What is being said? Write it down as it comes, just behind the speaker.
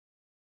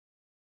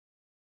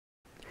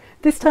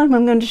This time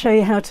I'm going to show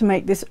you how to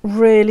make this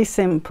really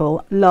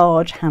simple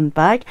large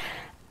handbag.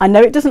 I know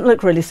it doesn't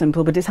look really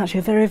simple, but it's actually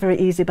a very, very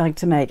easy bag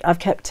to make. I've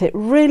kept it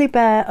really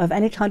bare of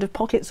any kind of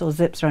pockets or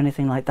zips or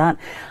anything like that.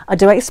 I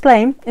do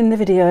explain in the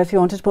video if you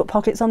wanted to put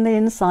pockets on the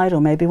inside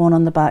or maybe one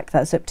on the back,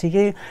 that's up to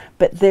you.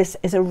 But this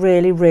is a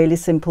really, really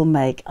simple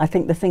make. I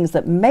think the things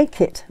that make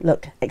it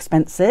look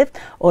expensive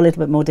or a little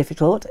bit more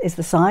difficult is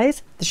the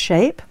size, the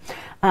shape,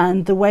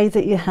 and the way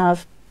that you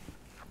have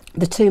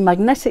the two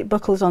magnetic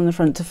buckles on the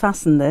front to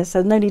fasten this,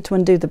 so no need to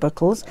undo the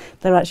buckles.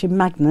 They're actually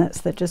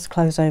magnets that just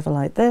close over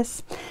like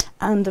this.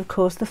 And of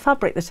course the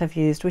fabric that I've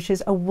used, which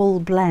is a wool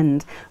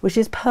blend, which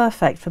is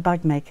perfect for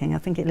bag making. I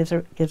think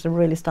it gives a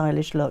really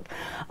stylish look.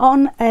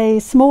 On a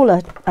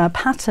smaller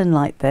pattern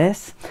like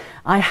this,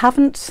 I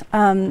haven't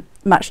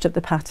matched up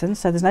the pattern,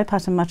 so there's no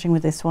pattern matching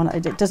with this one.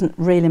 It doesn't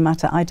really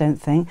matter, I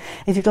don't think.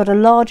 If you've got a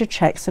larger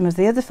check, some of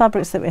the other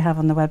fabrics that we have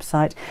on the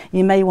website,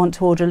 you may want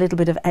to order a little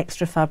bit of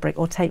extra fabric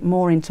or take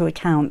more into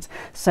account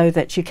so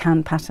that you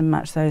can pattern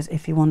match those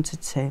if you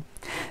wanted to.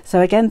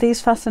 So again,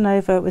 these fasten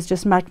over with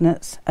just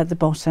magnets at the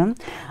bottom,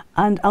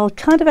 and I'll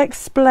kind of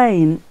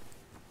explain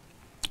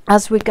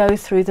as we go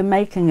through the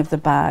making of the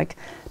bag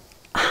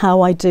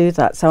how I do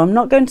that. So I'm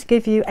not going to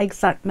give you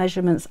exact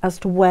measurements as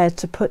to where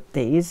to put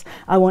these.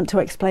 I want to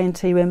explain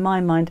to you in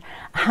my mind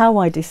how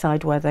I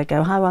decide where they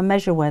go, how I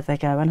measure where they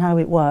go and how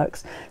it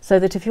works, so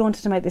that if you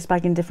wanted to make this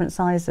bag in different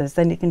sizes,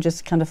 then you can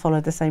just kind of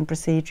follow the same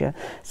procedure.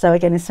 So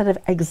again, instead of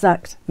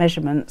exact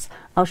measurements,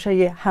 I'll show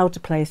you how to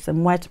place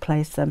them, where to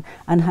place them,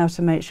 and how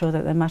to make sure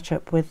that they match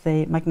up with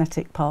the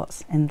magnetic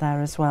parts in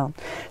there as well.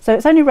 So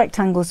it's only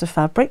rectangles of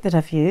fabric that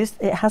I've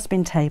used. It has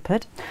been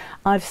tapered.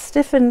 I've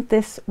stiffened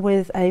this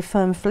with a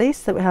firm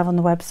fleece that we have on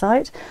the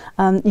website.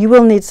 You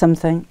will need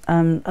something,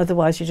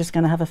 otherwise you're just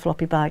going to have a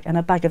floppy bag, and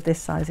a bag of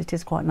this size, it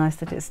is quite nice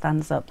that it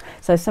stands up.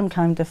 So some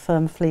kind of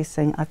firm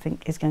fleecing I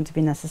think is going to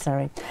be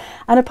necessary.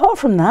 And apart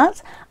from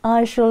that,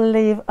 I shall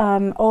leave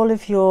all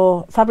of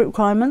your fabric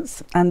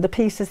requirements and the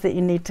pieces that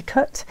you need to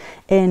cut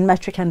in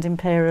metric and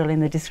imperial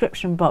in the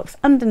description box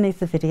underneath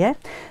the video.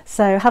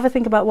 So have a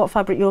think about what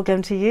fabric you're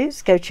going to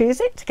use, go choose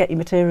it, get your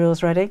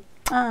materials ready,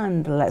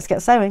 and let's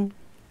get sewing.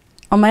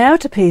 On my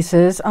outer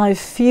pieces, I've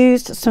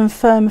fused some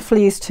firm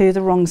fleece to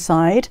the wrong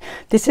side.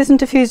 This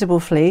isn't a fusible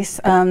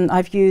fleece.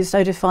 I've used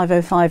Odif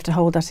 505 to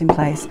hold that in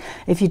place.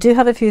 If you do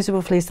have a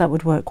fusible fleece, that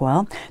would work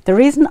well. The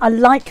reason I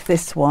like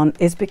this one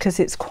is because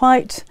it's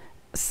quite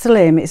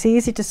slim, it's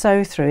easy to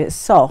sew through, it's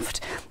soft,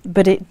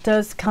 but it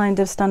does kind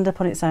of stand up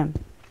on its own.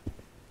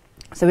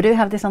 So we do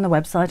have this on the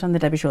website, on the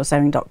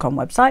debbieshawsewing.com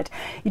website.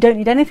 You don't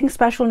need anything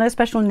special, no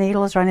special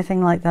needles or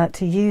anything like that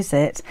to use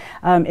it.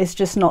 It's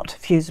just not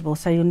fusible,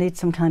 so you'll need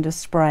some kind of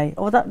spray,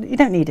 or that you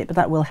don't need it, but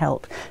that will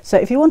help. So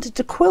if you wanted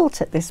to quilt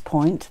at this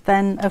point,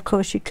 then of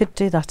course you could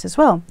do that as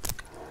well.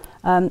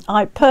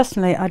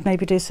 I'd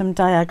maybe do some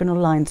diagonal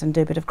lines and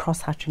do a bit of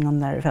cross hatching on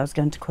there if I was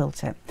going to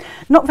quilt it.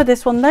 Not for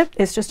this one though,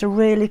 it's just a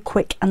really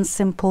quick and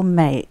simple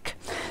make.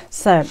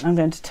 So I'm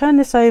going to turn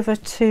this over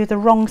to the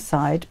wrong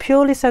side,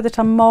 purely so that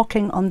I'm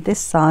marking on this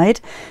side,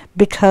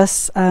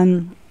 because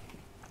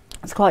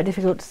it's quite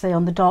difficult to see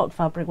on the dark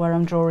fabric where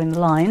I'm drawing the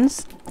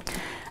lines.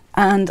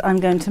 And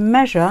I'm going to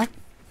measure.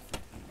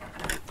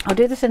 I'll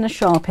do this in a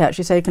Sharpie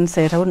actually so you can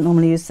see it. I wouldn't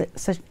normally use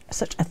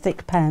such a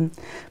thick pen,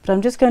 but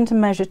I'm just going to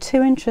measure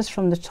 2 inches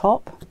from the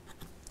top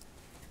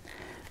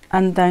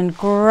and then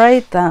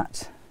grade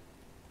that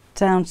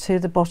down to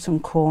the bottom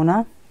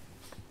corner,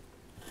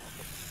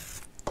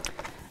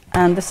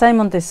 and the same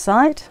on this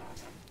side.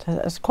 So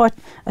that's quite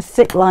a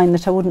thick line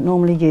that I wouldn't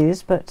normally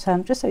use, but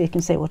just so you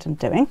can see what I'm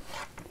doing,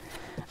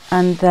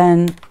 and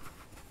then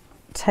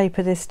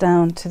taper this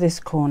down to this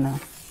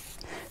corner.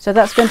 So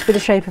that's going to be the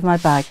shape of my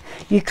bag.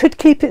 You could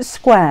keep it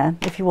square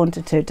if you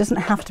wanted to. It doesn't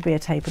have to be a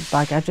tapered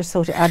bag. I just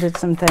thought it added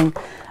something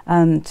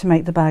to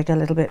make the bag a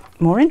little bit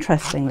more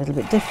interesting, a little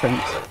bit different.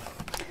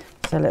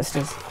 So let's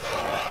just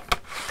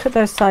cut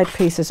those side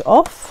pieces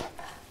off.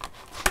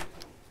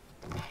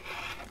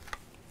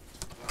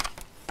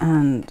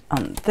 And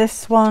on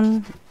this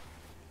one,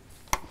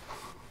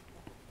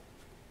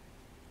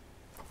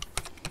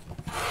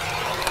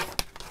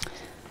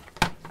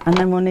 and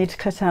then we'll need to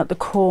cut out the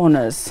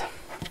corners.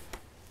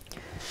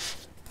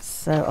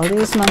 So I'll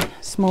use my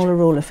smaller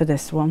ruler for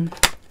this one.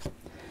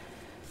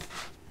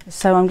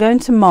 So I'm going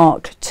to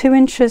mark 2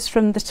 inches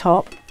from the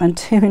top and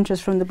 2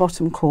 inches from the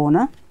bottom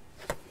corner.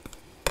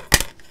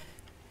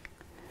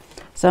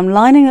 So I'm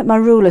lining up my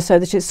ruler so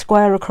that it's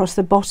square across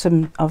the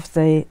bottom of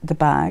the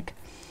bag.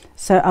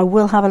 So I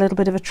will have a little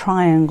bit of a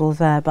triangle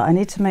there, but I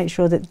need to make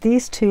sure that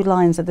these two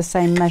lines are the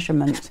same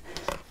measurement,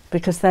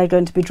 because they're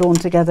going to be drawn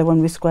together when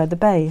we square the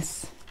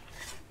base.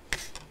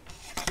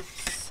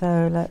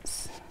 So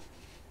there's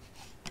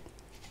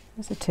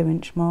a 2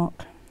 inch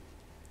mark.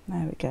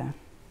 There we go.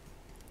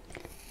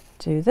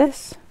 Do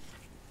this.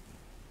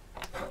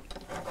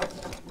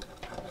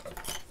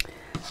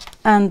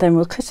 And then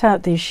we'll cut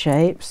out these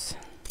shapes.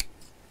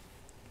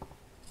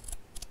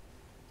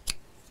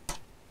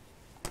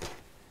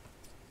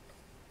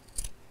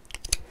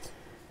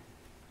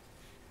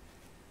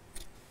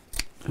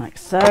 like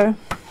so.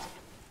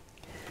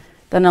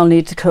 Then I'll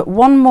need to cut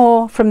one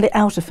more from the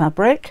outer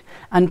fabric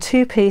and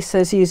 2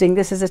 pieces using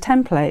this as a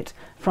template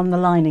from the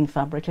lining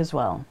fabric as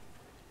well.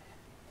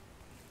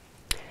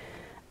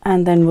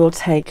 And then we'll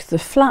take the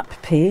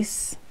flap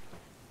piece,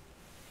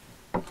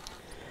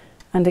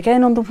 and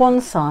again on the one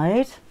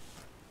side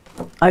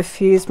I've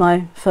fused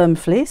my firm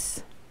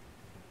fleece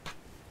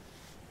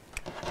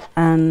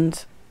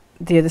and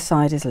the other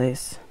side is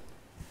loose.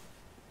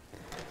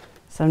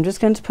 So I'm just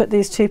going to put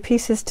these 2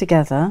 pieces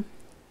together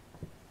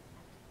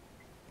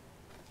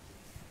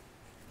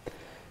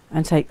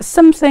and take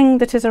something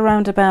that is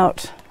around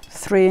about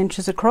 3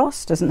 inches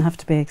across, doesn't have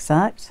to be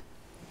exact,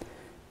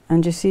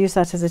 and just use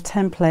that as a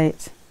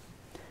template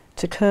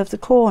to curve the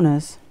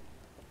corners.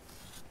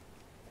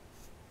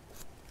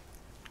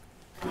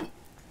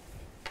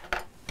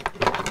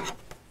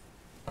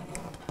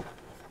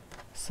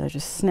 So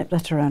just snip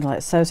that around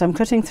like so. So I'm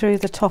cutting through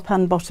the top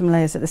and bottom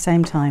layers at the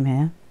same time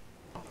here.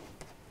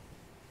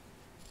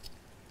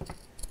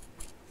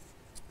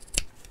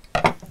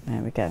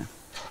 There we go.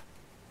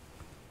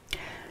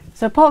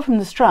 So apart from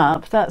the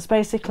strap, that's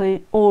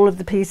basically all of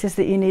the pieces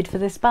that you need for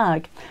this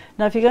bag.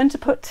 Now if you're going to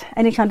put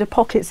any kind of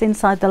pockets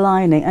inside the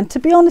lining, and to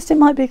be honest it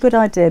might be a good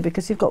idea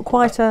because you've got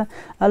quite a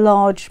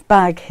large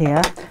bag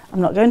here.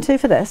 I'm not going to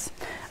for this,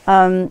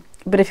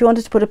 but if you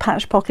wanted to put a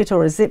patch pocket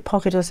or a zip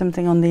pocket or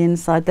something on the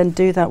inside, then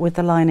do that with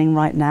the lining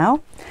right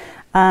now.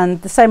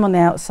 And the same on the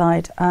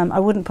outside.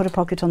 I wouldn't put a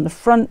pocket on the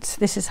front.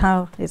 This is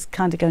how it's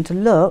kind of going to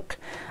look,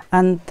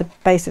 and the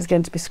base is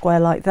going to be square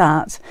like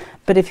that.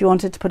 But if you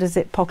wanted to put a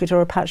zip pocket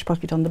or a patch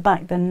pocket on the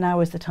back, then now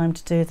is the time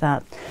to do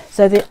that.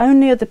 So the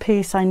only other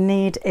piece I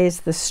need is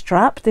the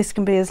strap. This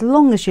can be as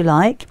long as you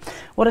like.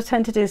 What I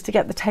tend to do is to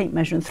get the tape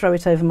measure and throw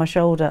it over my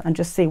shoulder and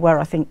just see where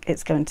I think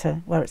it's going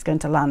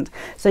to land.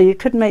 So you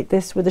could make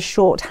this with a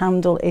short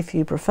handle if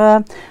you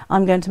prefer.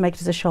 I'm going to make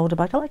it as a shoulder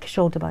bag. I like a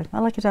shoulder bag. I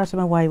like it out of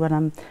my way when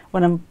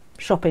I'm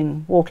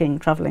shopping, walking,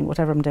 traveling,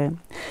 whatever I'm doing.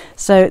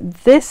 So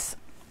this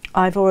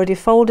I've already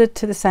folded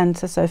to the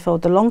center, so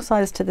fold the long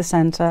sides to the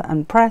center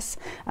and press,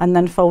 and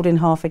then fold in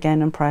half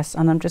again and press,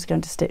 and I'm just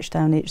going to stitch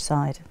down each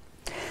side.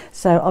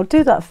 So I'll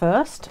do that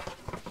first,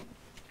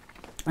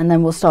 and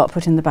then we'll start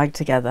putting the bag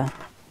together.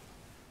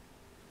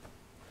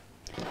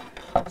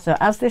 So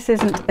as this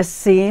isn't a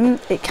seam,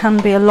 it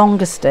can be a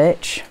longer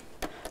stitch,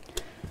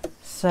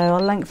 so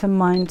I'll lengthen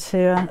mine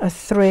to a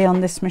 3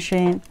 on this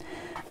machine,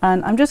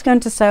 and I'm just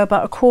going to sew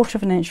about 1/4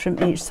 of an inch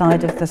from each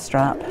side of the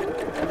strap.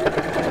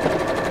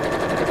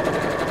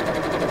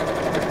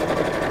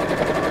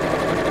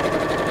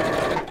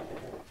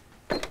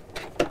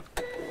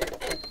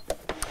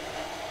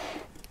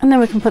 And then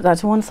we can put that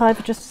to one side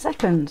for just a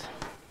second.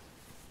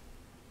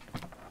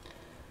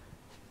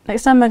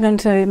 Next time I'm going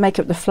to make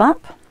up the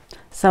flap.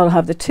 So I'll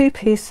have the 2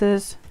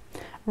 pieces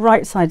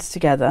right sides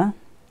together.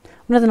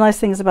 One of the nice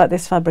things about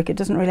this fabric, it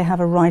doesn't really have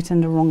a right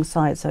and a wrong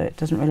side, so it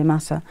doesn't really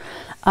matter.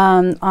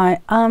 I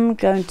am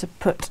going to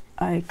put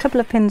a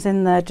couple of pins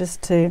in there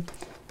just to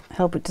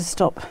help it to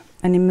stop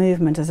any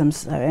movement as I'm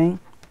sewing.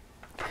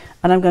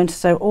 And I'm going to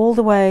sew all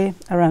the way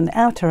around the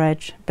outer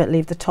edge, but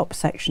leave the top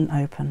section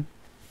open.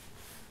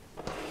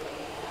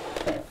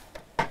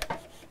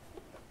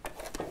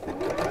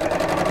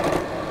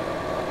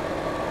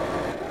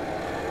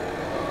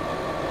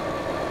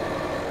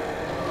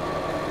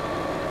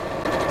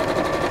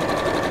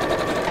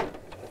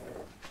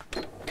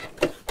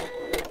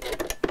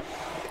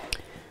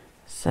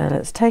 So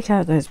let's take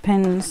out those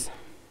pins,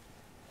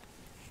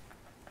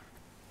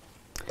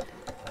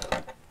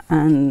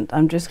 and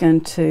I'm just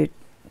going to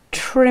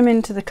trim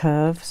into the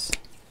curves,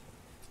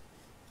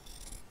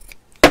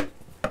 and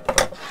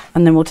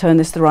then we'll turn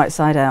this the right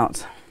side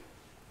out.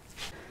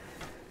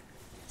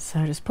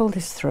 So just pull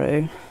this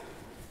through,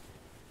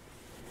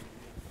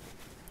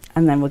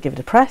 and then we'll give it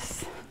a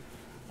press,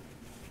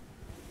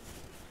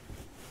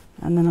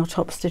 and then I'll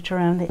top stitch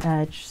around the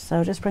edge. So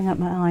I'll just bring up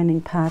my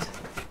ironing pad.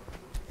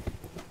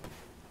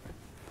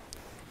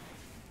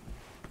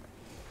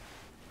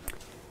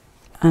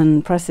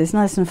 And press this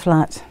nice and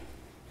flat.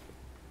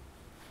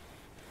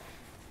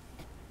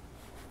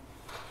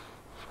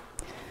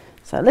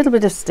 So a little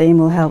bit of steam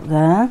will help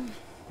there.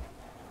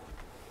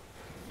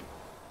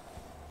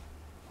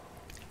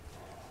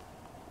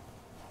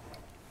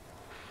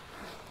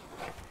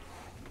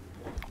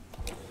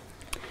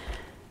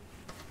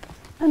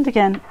 And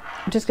again,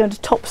 I'm just going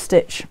to top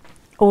stitch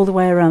all the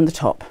way around the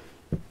top.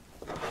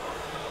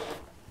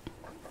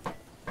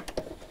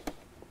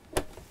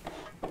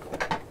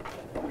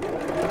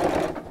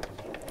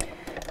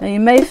 Now you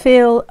may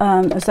feel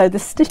as though the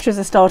stitches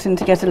are starting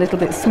to get a little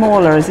bit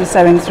smaller as you're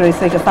sewing through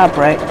thicker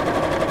fabric.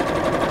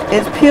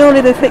 It's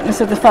purely the thickness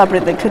of the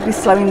fabric that could be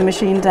slowing the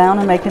machine down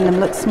and making them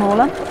look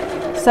smaller.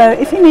 So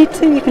if you need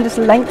to, you can just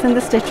lengthen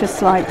the stitches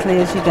slightly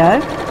as you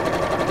go.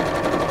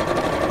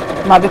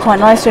 It might be quite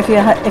nice if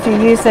you're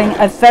using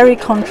a very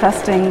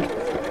contrasting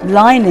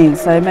lining,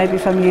 so maybe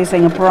if I'm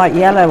using a bright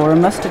yellow or a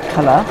mustard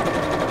colour,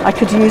 I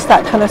could use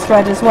that colour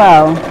thread as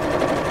well.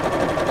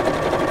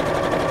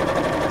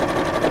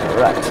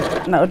 Right.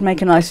 That would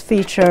make a nice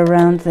feature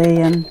around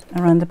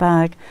the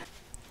bag.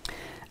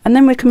 And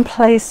then we can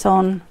place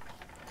on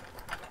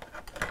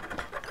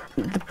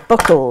the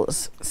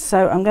buckles.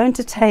 So I'm going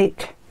to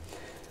take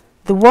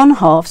the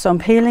 1/2, so I'm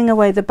peeling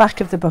away the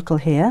back of the buckle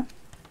here,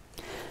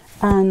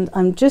 and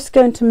I'm just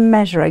going to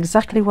measure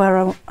exactly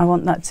where I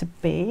want that to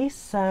be.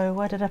 So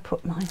where did I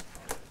put my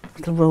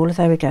little ruler?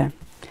 There we go.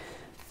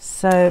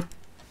 So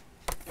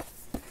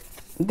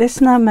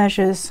this now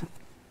measures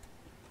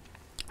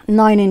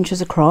 9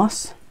 inches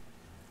across,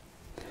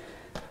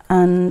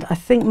 and I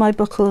think my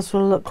buckles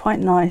will look quite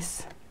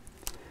nice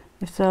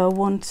if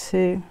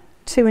they're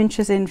 2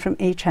 inches in from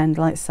each end,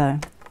 like so.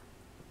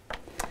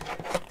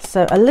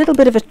 So a little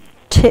bit of a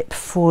tip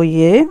for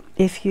you: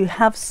 if you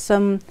have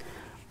some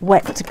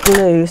wet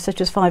glue,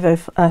 such as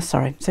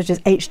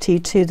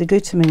HT2, the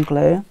glutamine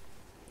glue,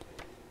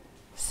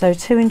 so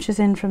 2 inches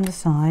in from the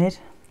side.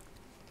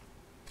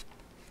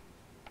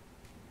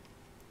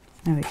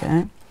 There we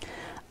go.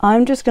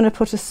 I'm just going to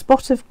put a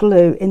spot of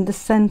glue in the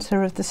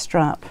centre of the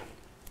strap,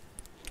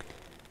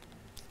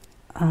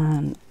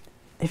 and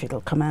if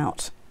it'll come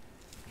out.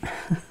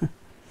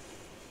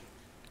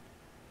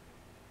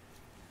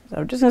 So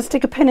I'm just going to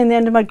stick a pin in the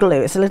end of my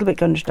glue. It's a little bit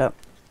gunged up.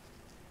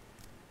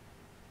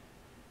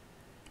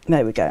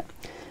 There we go.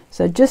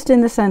 So just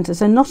in the centre,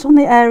 so not on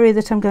the area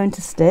that I'm going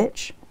to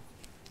stitch,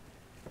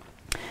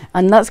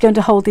 and that's going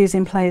to hold these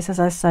in place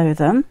as I sew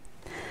them.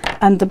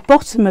 And the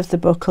bottom of the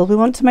buckle, we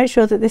want to make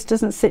sure that this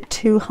doesn't sit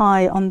too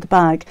high on the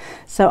bag.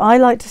 So I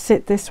like to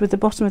sit this with the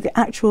bottom of the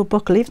actual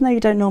buckle, even though you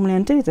don't normally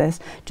undo this,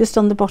 just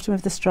on the bottom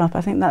of the strap.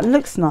 I think that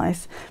looks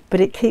nice, but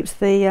it keeps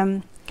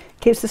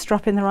the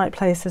strap in the right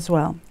place as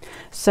well.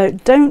 So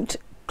don't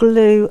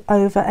glue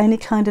over any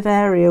kind of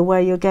area where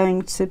you're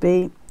going to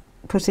be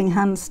putting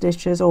hand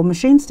stitches, or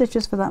machine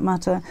stitches for that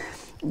matter,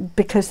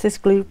 because this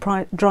glue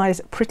dries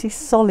pretty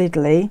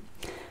solidly,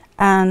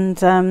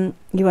 and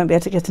you won't be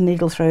able to get a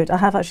needle through it. I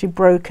have actually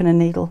broken a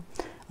needle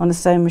on a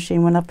sewing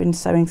machine when I've been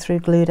sewing through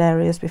glued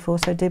areas before,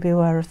 so do be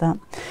aware of that.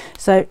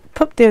 So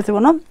put the other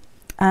one on,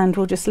 and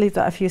we'll just leave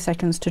that a few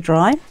seconds to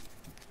dry.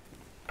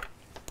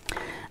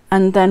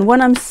 And then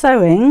when I'm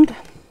sewing,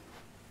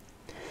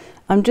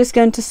 I'm just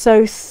going to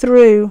sew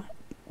through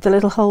the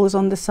little holes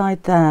on the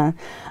side there.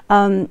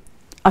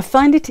 I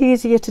find it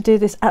easier to do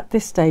this at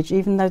this stage,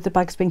 even though the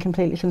bag's been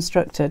completely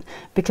constructed,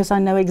 because I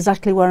know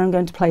exactly where I'm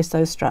going to place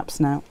those straps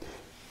now.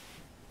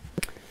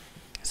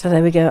 So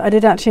there we go. I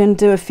did actually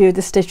undo a few of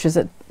the stitches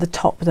at the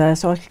top there,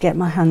 so I could get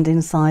my hand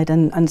inside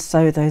and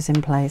sew those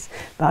in place.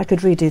 But I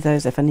could redo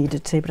those if I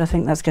needed to, but I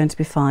think that's going to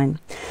be fine.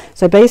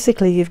 So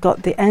basically you've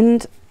got the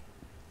end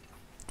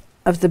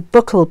of the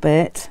buckle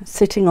bit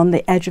sitting on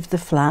the edge of the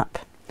flap,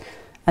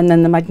 and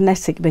then the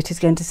magnetic bit is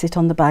going to sit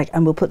on the bag,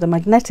 and we'll put the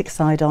magnetic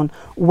side on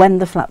when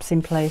the flap's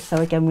in place. So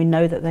again, we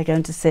know that they're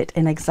going to sit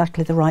in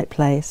exactly the right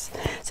place.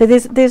 So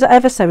these are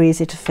ever so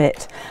easy to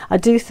fit. I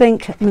do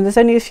think, I mean, there's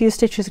only a few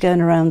stitches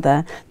going around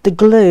there. The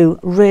glue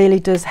really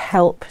does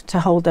help to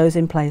hold those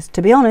in place.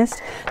 To be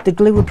honest, the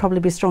glue would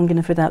probably be strong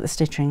enough without the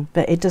stitching,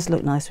 but it does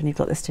look nice when you've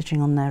got the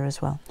stitching on there as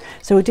well.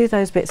 So we'll do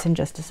those bits in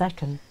just a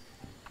second.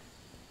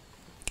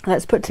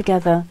 Let's put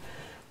together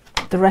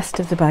the rest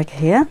of the bag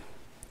here.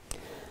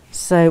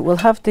 So we'll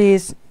have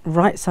these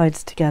right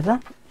sides together,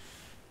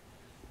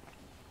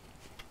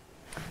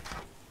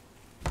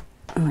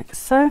 like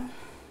so.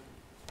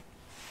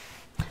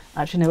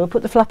 Actually no, we'll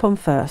put the flap on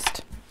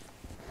first.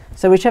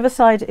 So whichever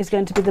side is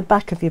going to be the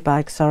back of your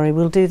bag, sorry,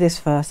 we'll do this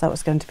first, that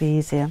was going to be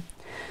easier.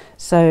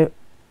 So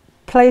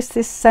place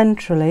this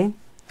centrally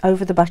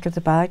over the back of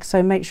the bag,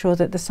 so make sure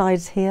that the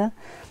sides here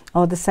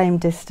are the same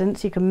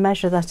distance. You can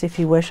measure that if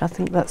you wish. I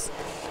think that's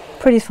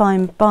pretty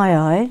fine by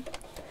eye.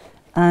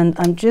 And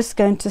I'm just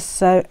going to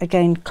sew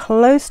again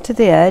close to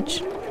the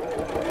edge,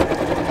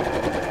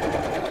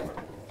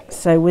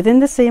 so within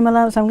the seam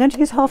allowance. I'm going to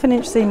use 1/2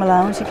 inch seam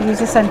allowance, you can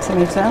use a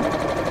centimetre.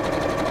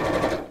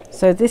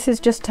 So this is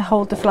just to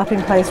hold the flap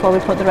in place while we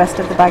put the rest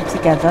of the bag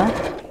together.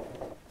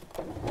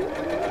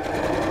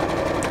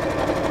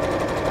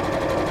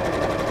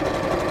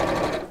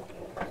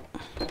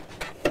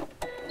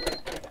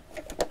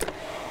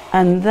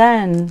 And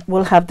then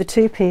we'll have the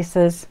two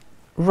pieces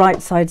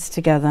right sides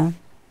together.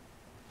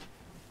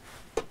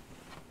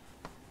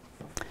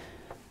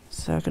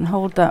 So I can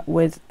hold that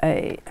with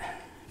a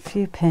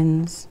few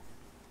pins.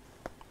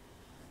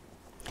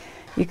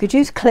 You could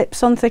use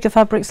clips on thicker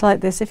fabrics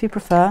like this if you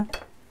prefer.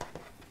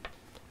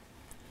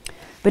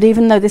 But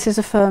even though this is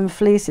a firm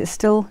fleece, it's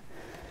still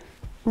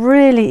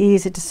really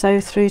easy to sew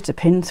through, to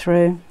pin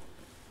through.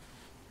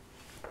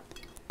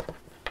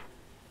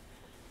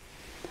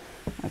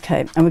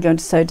 Okay, and we're going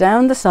to sew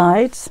down the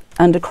sides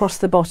and across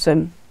the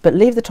bottom, but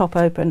leave the top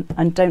open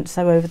and don't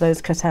sew over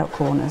those cut out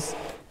corners.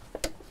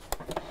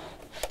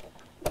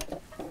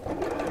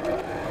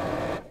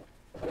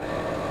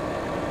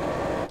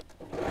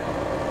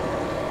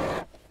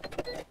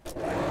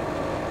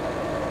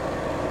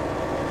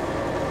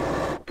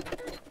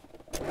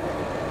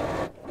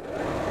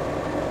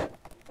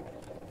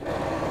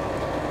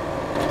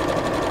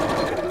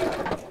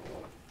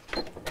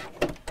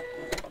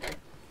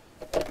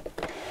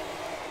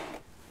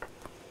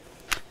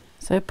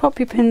 So pop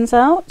your pins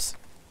out.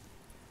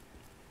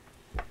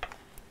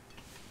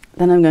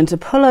 Then I'm going to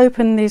pull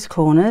open these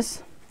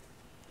corners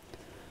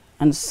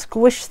and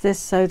squish this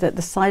so that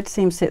the side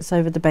seam sits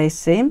over the base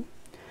seam.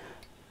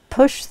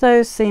 Push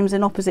those seams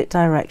in opposite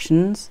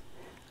directions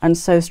and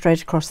sew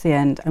straight across the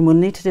end, and we'll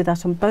need to do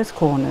that on both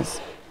corners.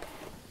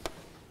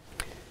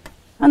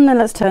 And then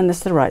let's turn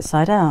this the right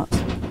side out.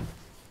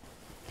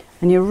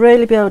 And you'll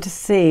really be able to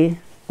see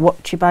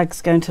what your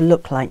bag's going to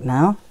look like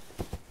now.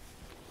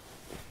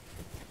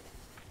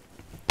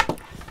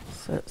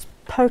 So let's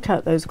poke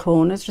out those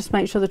corners, just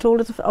make sure that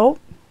all of the, oh,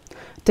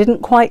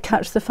 didn't quite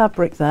catch the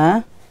fabric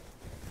there.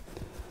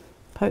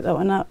 Poke that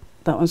one out,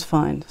 that one's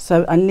fine.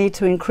 So I need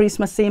to increase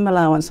my seam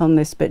allowance on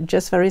this bit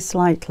just very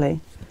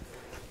slightly.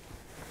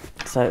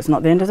 So it's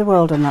not the end of the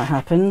world when that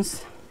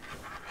happens.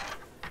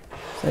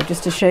 So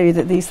just to show you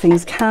that these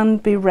things can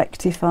be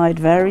rectified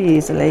very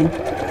easily.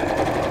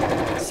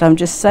 So I'm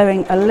just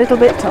sewing a little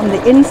bit on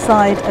the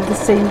inside of the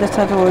seam that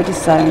I've already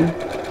sewn.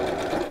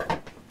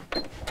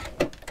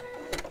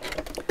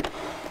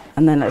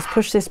 And then let's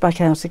push this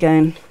back out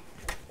again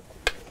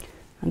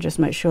and just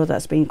make sure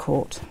that's been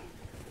caught.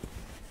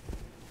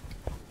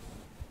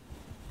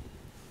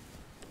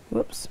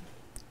 Whoops,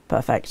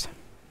 perfect.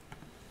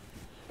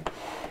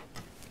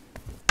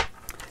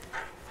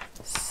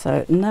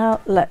 So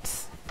now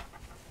let's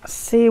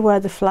see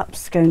where the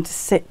flap's going to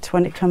sit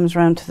when it comes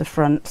round to the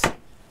front.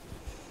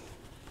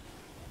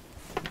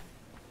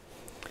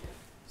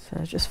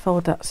 So just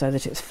fold that so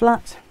that it's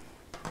flat.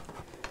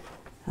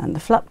 And the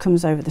flap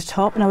comes over the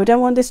top. Now we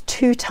don't want this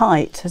too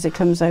tight as it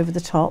comes over the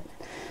top,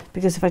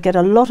 because if I get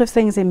a lot of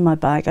things in my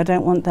bag, I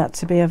don't want that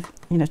to be,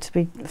 to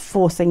be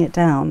forcing it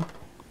down.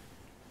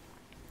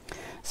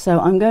 So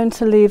I'm going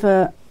to leave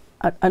an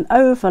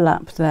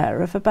overlap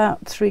there of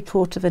about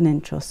 3/4 of an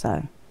inch or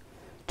so,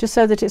 just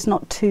so that it's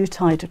not too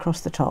tight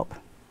across the top.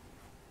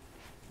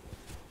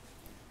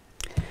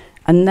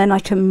 And then I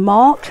can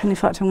mark, and in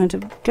fact I'm going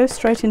to go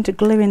straight into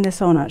gluing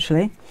this on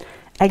actually,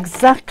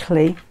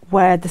 exactly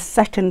where the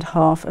second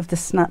half of the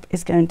snap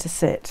is going to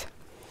sit.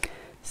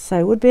 So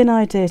it would be an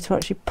idea to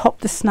actually pop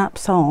the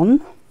snaps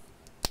on,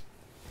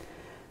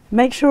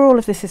 make sure all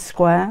of this is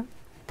square,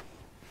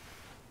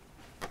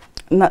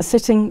 and that's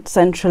sitting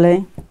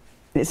centrally,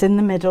 it's in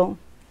the middle.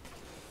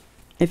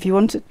 If you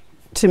want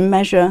to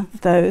measure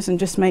those and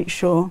just make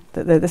sure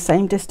that they're the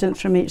same distance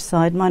from each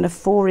side, mine are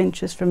 4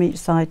 inches from each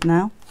side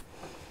now.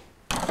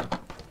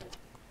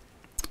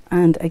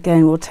 And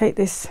again, we'll take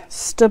this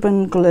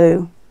stubborn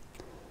glue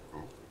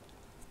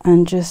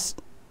and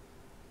just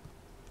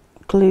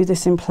glue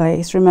this in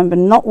place. Remember,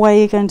 not where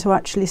you're going to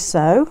actually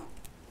sew,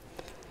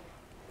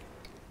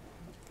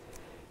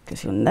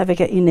 because you'll never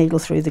get your needle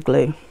through the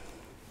glue.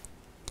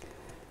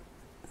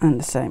 And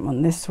the same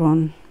on this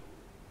one.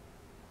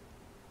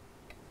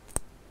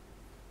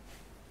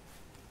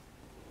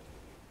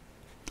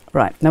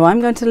 Right, now I'm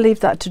going to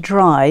leave that to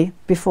dry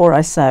before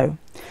I sew,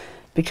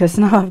 because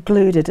now I've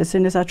glued it. As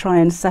soon as I try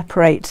and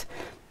separate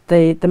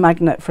the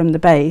magnet from the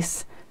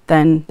base,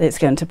 then it's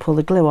going to pull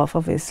the glue off,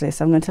 obviously.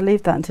 So I'm going to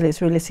leave that until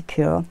it's really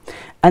secure,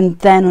 and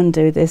then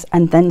undo this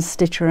and then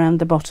stitch around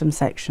the bottom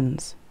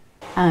sections.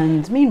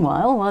 And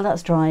meanwhile, while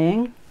that's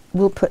drying,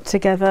 we'll put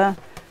together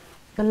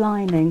the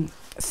lining.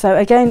 So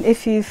again,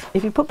 if you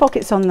put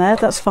pockets on there,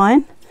 that's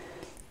fine.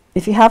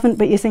 If you haven't,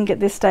 but you think at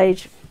this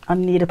stage I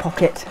need a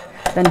pocket,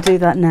 then do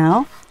that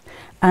now.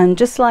 And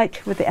just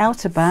like with the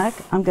outer bag,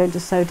 I'm going to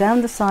sew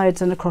down the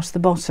sides and across the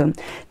bottom.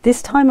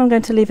 This time I'm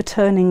going to leave a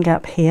turning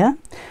gap here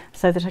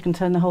so that I can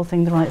turn the whole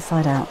thing the right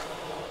side out.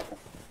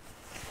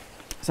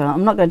 So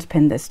I'm not going to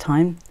pin this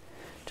time.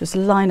 Just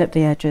line up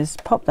the edges,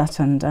 pop that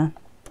under,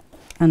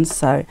 and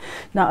sew.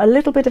 Now a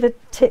little bit of a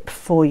tip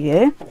for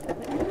you.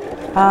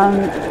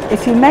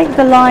 If you make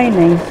the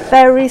lining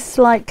very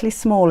slightly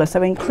smaller,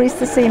 so increase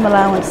the seam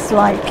allowance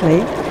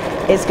slightly,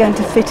 it's going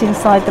to fit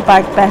inside the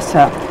bag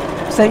better.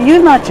 So you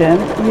imagine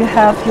you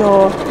have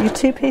your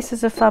 2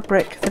 pieces of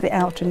fabric for the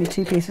outer and your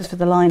 2 pieces for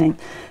the lining.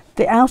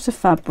 The outer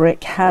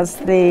fabric has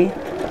the,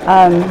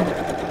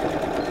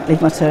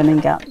 leave my turning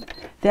gap.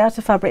 The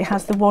outer fabric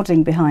has the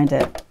wadding behind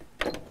it.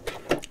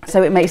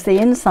 So it makes the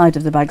inside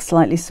of the bag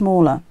slightly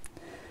smaller.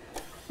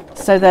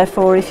 So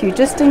therefore, if you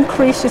just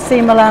increase your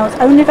seam allowance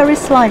only very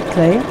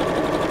slightly,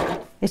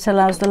 it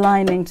allows the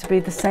lining to be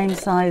the same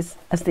size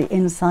as the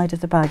inside of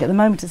the bag. At the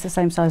moment it's the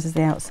same size as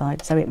the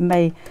outside, so it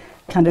may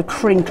kind of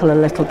crinkle a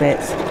little bit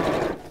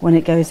when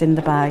it goes in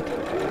the bag.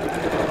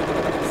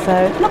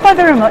 So not by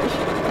very much,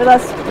 but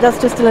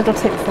that's just a little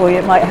tip for you.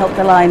 It might help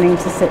the lining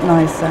to sit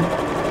nicer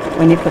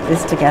when you put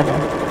this together.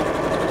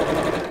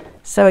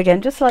 So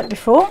again, just like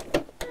before,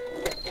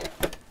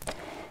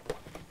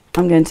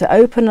 I'm going to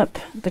open up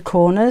the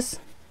corners,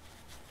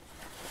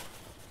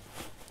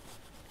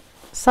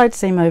 side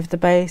seam over the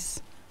base,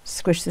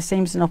 squish the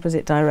seams in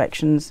opposite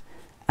directions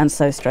and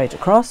sew straight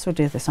across. We'll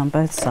do this on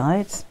both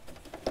sides.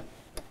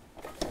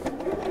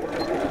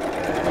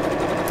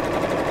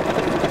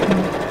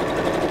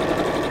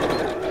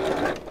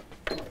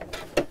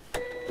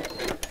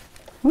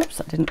 Whoops,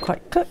 that didn't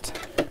quite cut.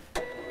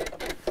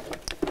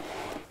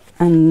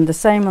 And the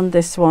same on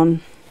this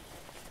one.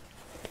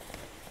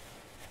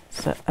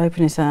 So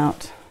open it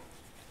out,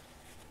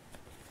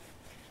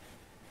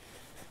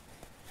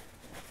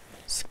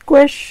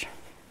 squish,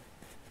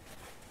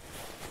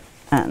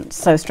 and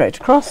sew straight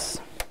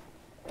across.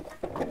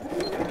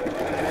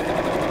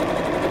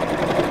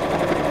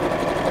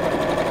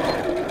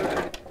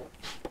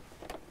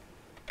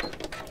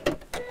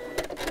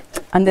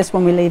 And this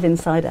one we leave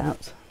inside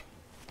out.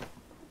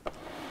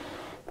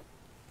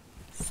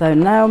 So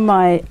now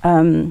my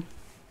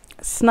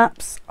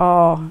snaps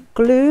are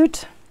glued,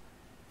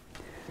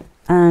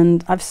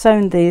 and I've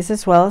sewn these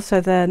as well,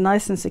 so they're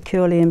nice and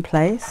securely in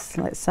place,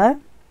 like so.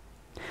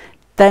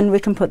 Then we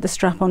can put the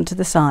strap onto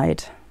the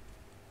side.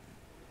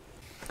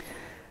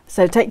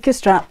 So take your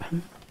strap,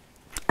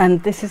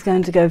 and this is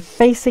going to go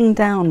facing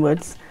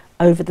downwards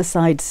over the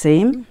side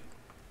seam,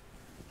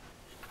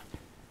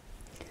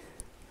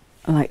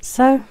 like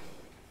so.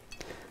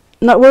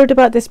 Not worried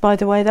about this, by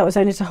the way, that was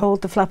only to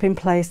hold the flap in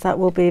place. That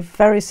will be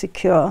very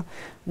secure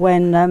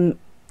when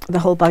the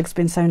whole bag's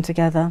been sewn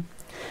together.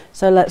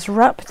 So let's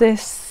wrap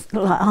this,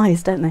 look like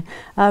eyes, don't they?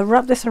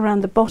 Wrap this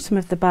around the bottom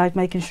of the bag,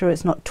 making sure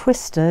it's not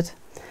twisted,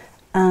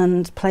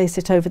 and place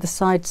it over the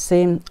side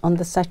seam on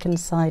the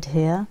second side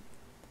here.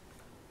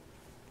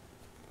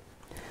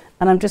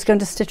 And I'm just going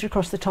to stitch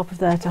across the top of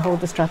there to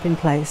hold the strap in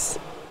place.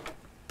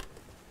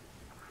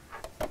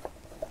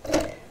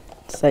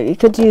 So you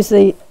could use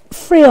the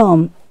free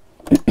arm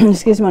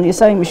excuse me, on your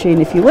sewing machine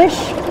if you wish.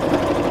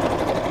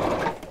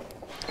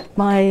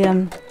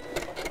 My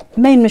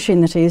main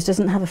machine that I use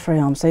doesn't have a free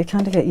arm, so you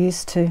kind of get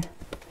used to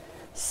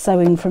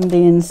sewing from the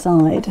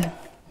inside.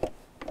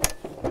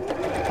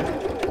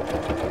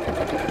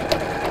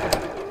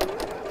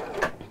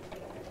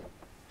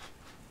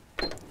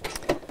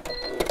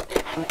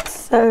 Like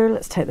so,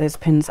 let's take those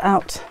pins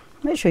out.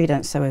 Make sure you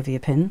don't sew over your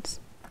pins.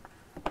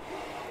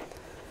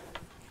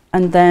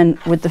 And then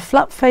with the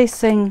flap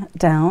facing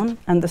down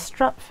and the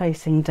strap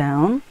facing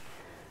down,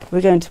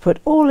 we're going to put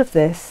all of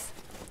this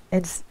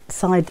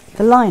inside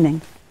the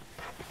lining.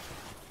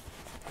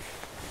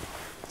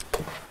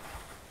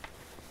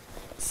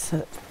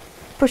 So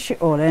push it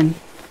all in.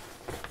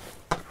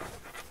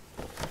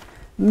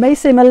 May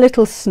seem a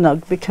little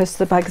snug because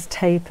the bag's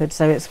tapered,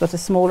 so it's got a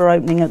smaller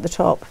opening at the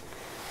top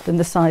than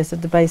the size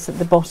of the base at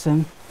the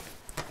bottom.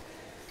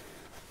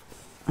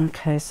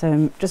 Okay, so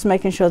I'm just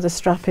making sure the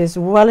strap is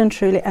well and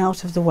truly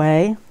out of the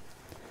way.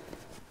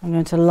 I'm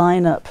going to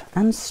line up,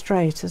 and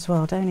straight as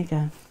well, down you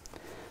go.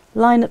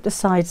 Line up the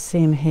side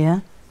seam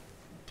here.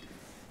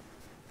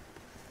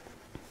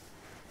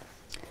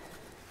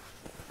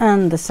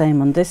 And the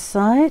same on this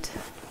side.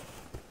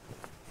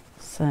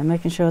 So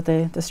making sure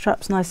the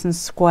strap's nice and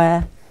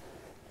square,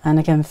 and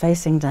again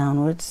facing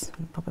downwards.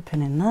 Pop a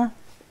pin in there.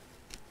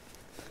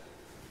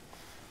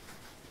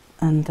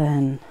 And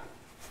then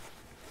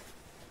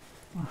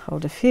I'll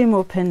hold a few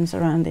more pins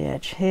around the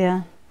edge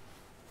here,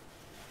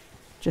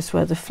 just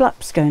where the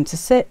flap's going to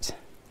sit.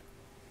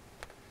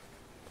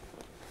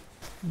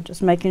 I'm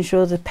just making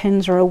sure the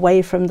pins are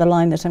away from the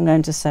line that I'm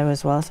going to sew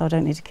as well, so I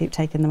don't need to keep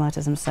taking them out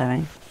as I'm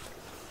sewing.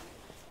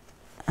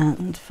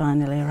 And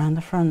finally around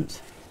the front.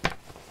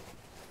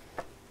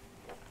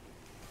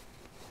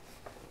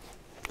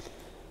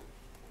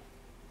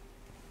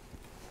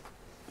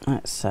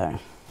 Like so.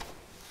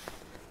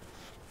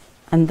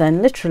 And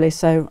then literally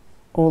sew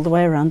all the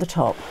way around the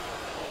top.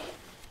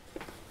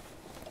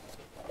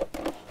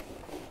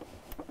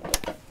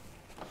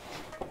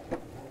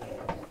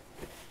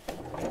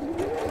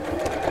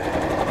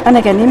 And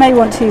again, you may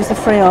want to use the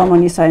free arm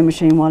on your sewing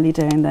machine while you're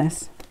doing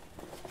this.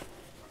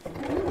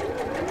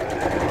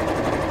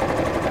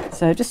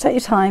 So just take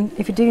your time.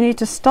 If you do need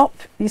to stop,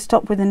 you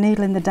stop with the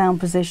needle in the down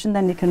position,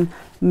 then you can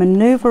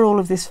manoeuvre all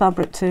of this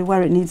fabric to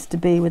where it needs to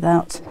be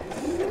without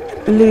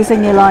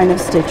losing your line of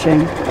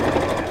stitching.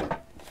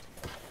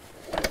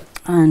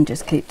 And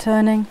just keep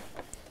turning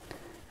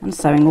and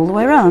sewing all the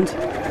way around.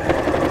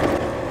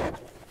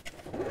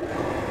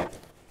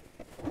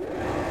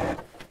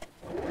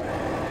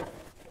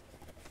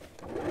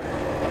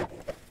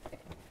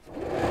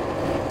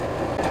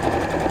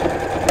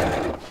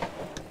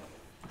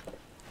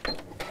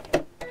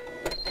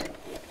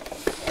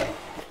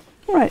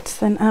 Right,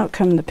 then out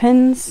come the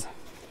pins.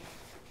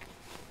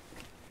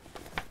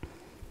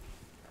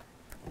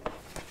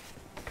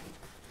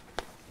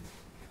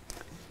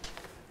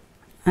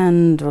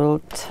 And we'll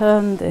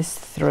turn this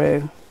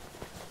through.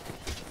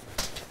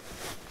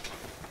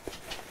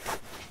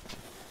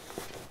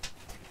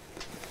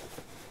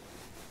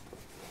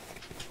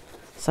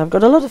 So I've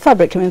got a lot of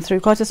fabric coming through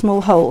quite a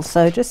small hole,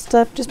 so just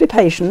be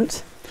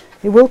patient.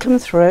 It will come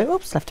through.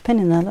 Oops, left a pin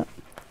in there, look.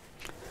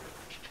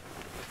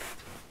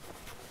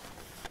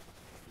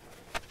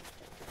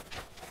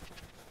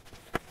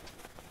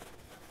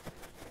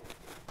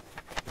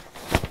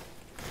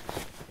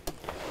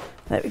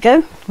 There we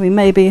go. We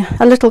may be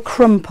a little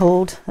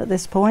crumpled at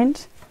this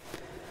point.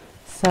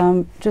 So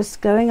I'm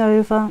just going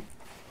over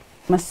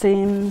my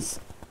seams,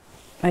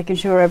 making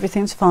sure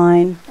everything's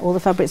fine, all the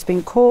fabric's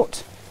been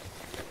caught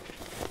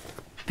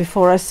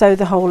before I sew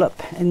the hole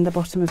up in the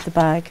bottom of the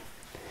bag.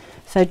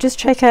 So just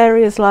check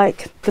areas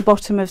like the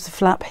bottom of the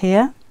flap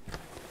here,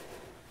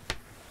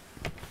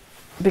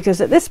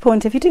 because at this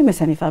point, if you do miss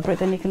any fabric,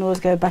 then you can always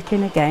go back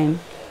in again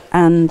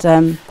and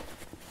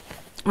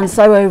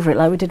sew over it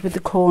like we did with the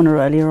corner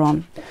earlier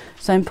on.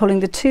 So I'm pulling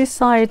the two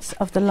sides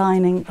of the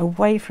lining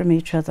away from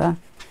each other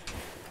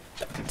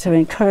to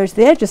encourage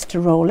the edges to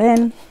roll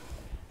in,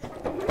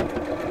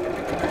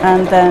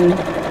 and then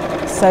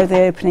sew the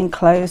opening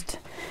closed.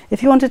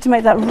 If you wanted to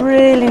make that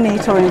really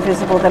neat or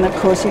invisible, then of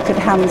course you could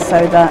hand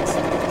sew that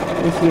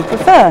if you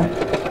prefer.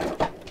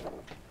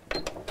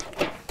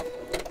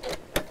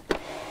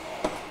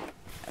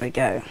 There we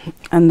go.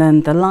 And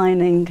then the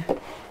lining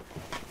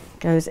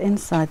goes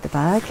inside the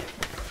bag.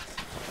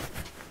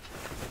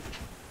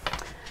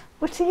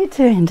 What are you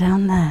doing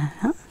down there?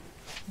 Huh?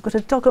 I've got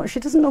a dog up.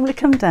 She doesn't normally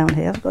come down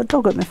here. I've got a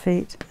dog at my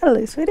feet.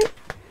 Hello, sweetie.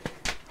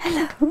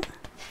 Hello.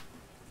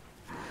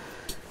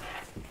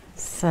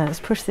 So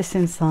let's push this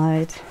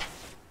inside.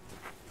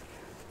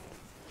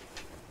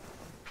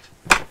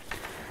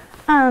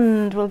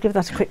 And we'll give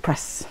that a quick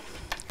press.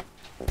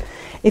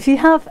 If you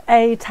have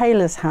a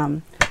tailor's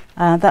ham,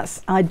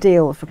 that's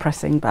ideal for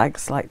pressing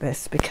bags like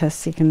this,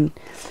 because you can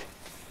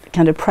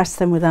kind of press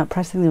them without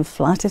pressing them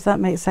flat, if that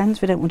makes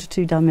sense. We don't want a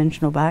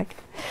two-dimensional bag.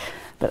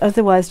 But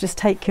otherwise, just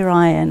take your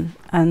iron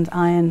and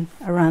iron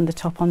around the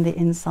top on the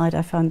inside.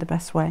 I found the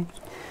best way.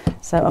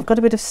 So I've got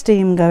a bit of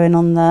steam going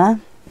on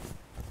there.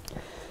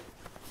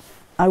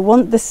 I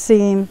want the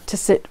seam to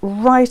sit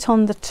right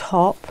on the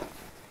top,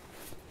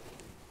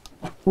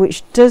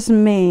 which does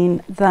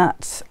mean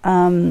that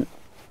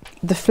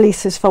the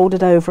fleece is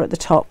folded over at the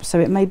top,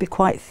 so it may be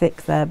quite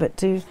thick there, but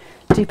do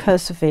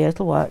persevere,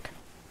 it'll work.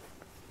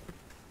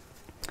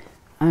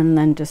 And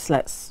then just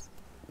let's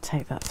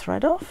take that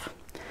thread off.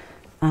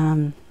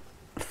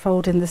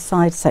 Fold in the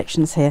side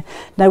sections here.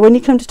 Now when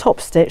you come to top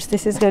stitch,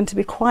 this is going to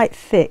be quite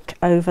thick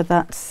over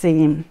that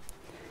seam,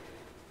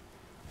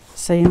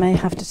 so you may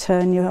have to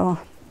turn your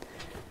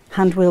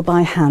hand wheel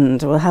by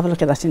hand. We'll have a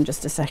look at that in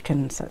just a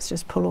second. So let's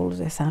just pull all of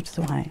this out of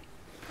the way.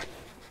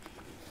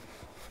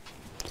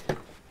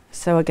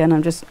 So again,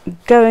 I'm just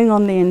going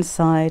on the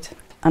inside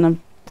and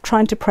I'm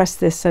trying to press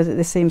this so that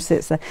the seam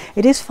sits there.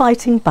 It is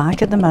fighting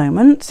back at the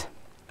moment,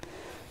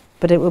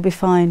 but it will be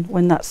fine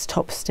when that's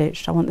top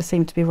stitched. I want the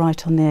seam to be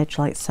right on the edge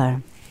like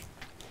so.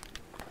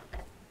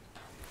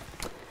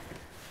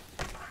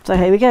 So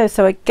here we go.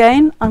 So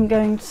again, I'm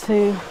going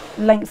to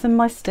lengthen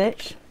my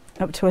stitch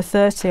up to a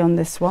 30 on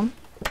this one.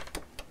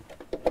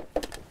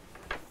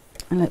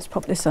 And let's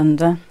pop this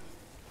under.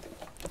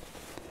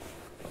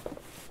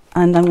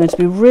 And I'm going to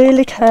be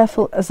really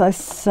careful as I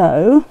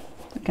sew.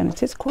 Again,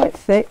 it is quite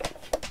thick.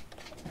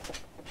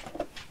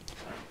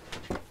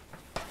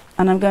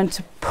 And I'm going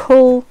to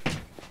pull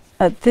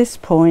at this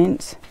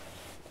point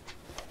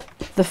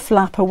the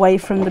flap away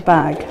from the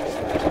bag.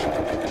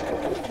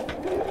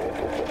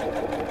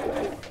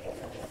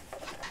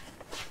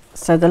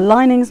 So the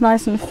lining's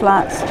nice and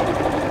flat,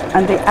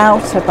 and the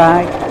outer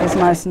bag is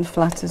nice and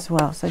flat as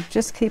well. So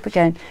just keep,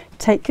 again,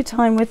 take your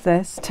time with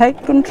this,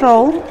 take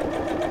control,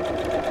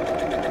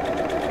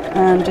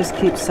 and just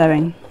keep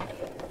sewing.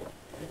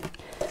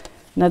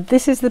 Now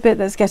this is the bit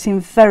that's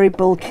getting very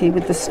bulky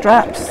with the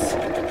straps.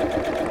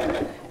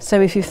 So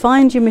if you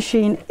find your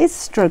machine is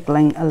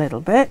struggling a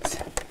little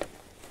bit,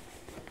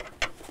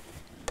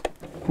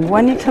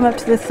 when you come up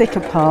to the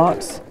thicker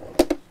part,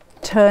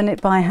 turn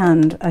it by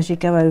hand as you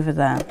go over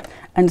there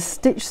and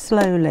stitch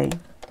slowly.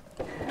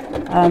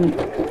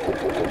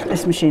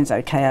 This machine's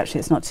okay, actually,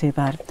 it's not too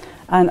bad.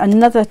 And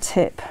another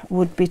tip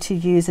would be to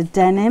use a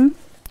denim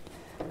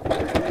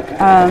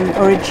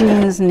or a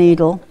jeans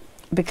needle,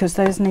 because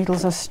those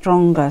needles are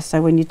stronger.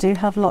 So when you do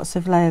have lots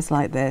of layers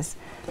like this,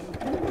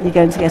 you're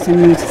going to get a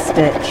neater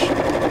stitch.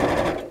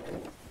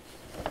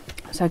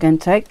 So again,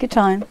 take your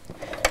time.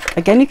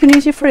 Again, you can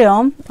use your free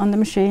arm on the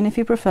machine if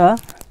you prefer.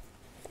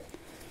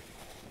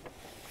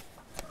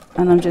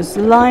 And I'm just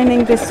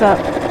lining this up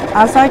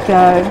as I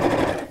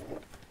go,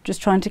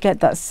 just trying to get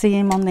that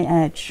seam on the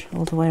edge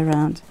all the way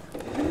around.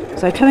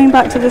 So coming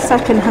back to the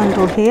second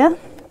handle here.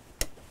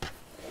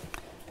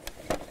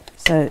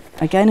 So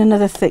again,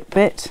 another thick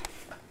bit.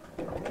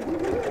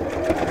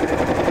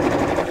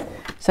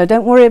 So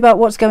don't worry about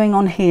what's going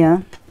on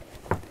here.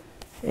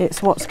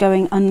 It's what's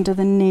going under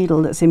the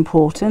needle that's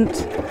important.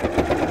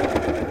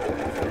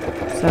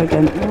 So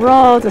again,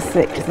 rather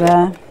thick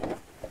there.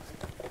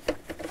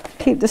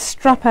 Keep the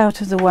strap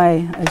out of the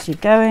way as you're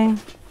going.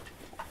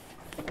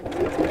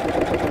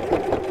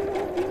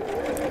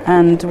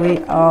 And we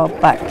are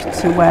back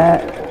to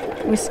where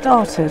we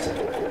started.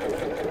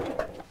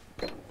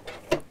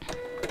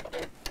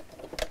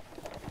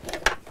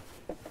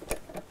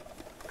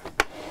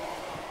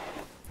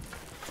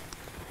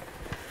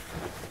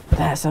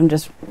 There, so I'm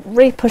just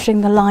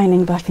re-pushing the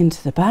lining back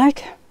into the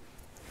bag.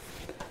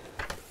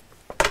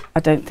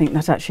 I don't think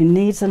that actually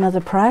needs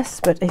another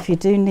press, but if you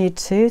do need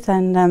to,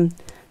 then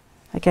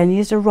again,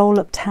 use a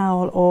roll-up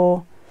towel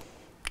or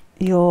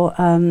your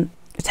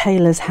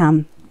tailor's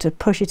ham to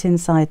push it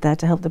inside there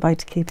to help the bag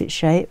to keep its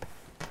shape.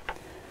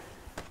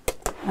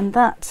 And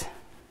that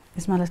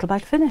is my little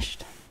bag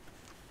finished.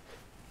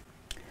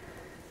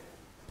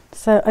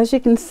 So as you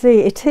can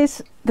see,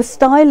 the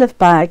style of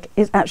bag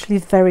is actually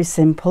very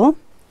simple.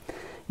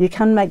 You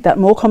can make that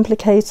more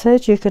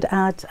complicated. You could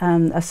add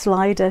a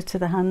slider to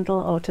the handle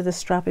or to the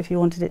strap if you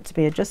wanted it to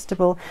be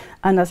adjustable.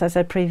 And as I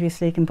said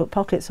previously, you can put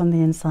pockets on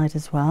the inside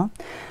as well.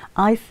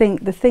 I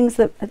think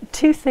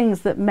two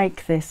things that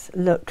make this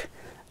look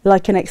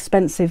like an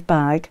expensive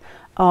bag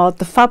are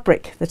the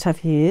fabric that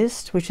I've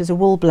used, which is a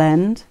wool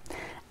blend,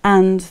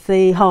 and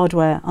the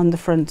hardware on the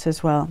front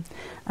as well.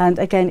 And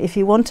again, if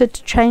you wanted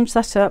to change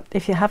that up,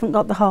 if you haven't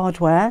got the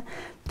hardware,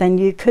 then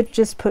you could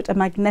just put a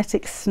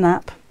magnetic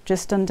snap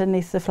just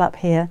underneath the flap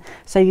here,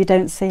 so you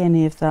don't see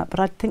any of that. But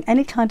I think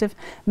any kind of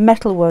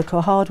metalwork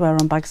or hardware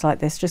on bags like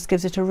this just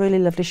gives it a really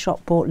lovely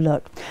shop bought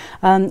look.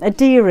 A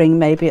D-ring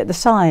maybe at the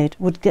side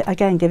would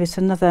again give it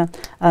another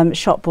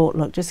shop bought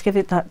look, just give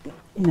it that,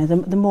 you know,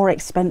 the more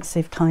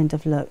expensive kind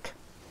of look.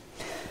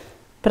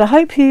 But I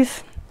hope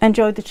you've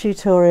enjoyed the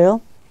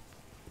tutorial.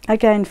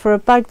 Again, for a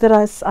bag that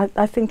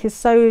I think is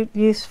so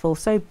useful,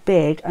 so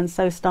big and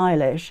so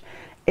stylish,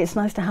 it's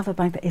nice to have a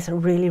bag that is a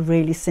really,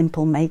 really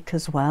simple make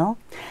as well.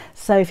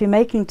 So if you're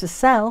making to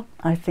sell,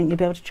 I think you'll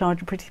be able to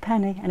charge a pretty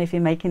penny. And if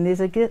you're making these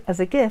as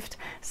a gift,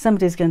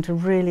 somebody's going to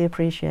really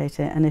appreciate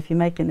it. And if you're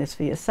making this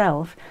for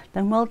yourself,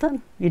 then well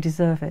done. You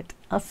deserve it.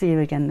 I'll see you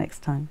again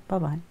next time.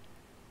 Bye-bye.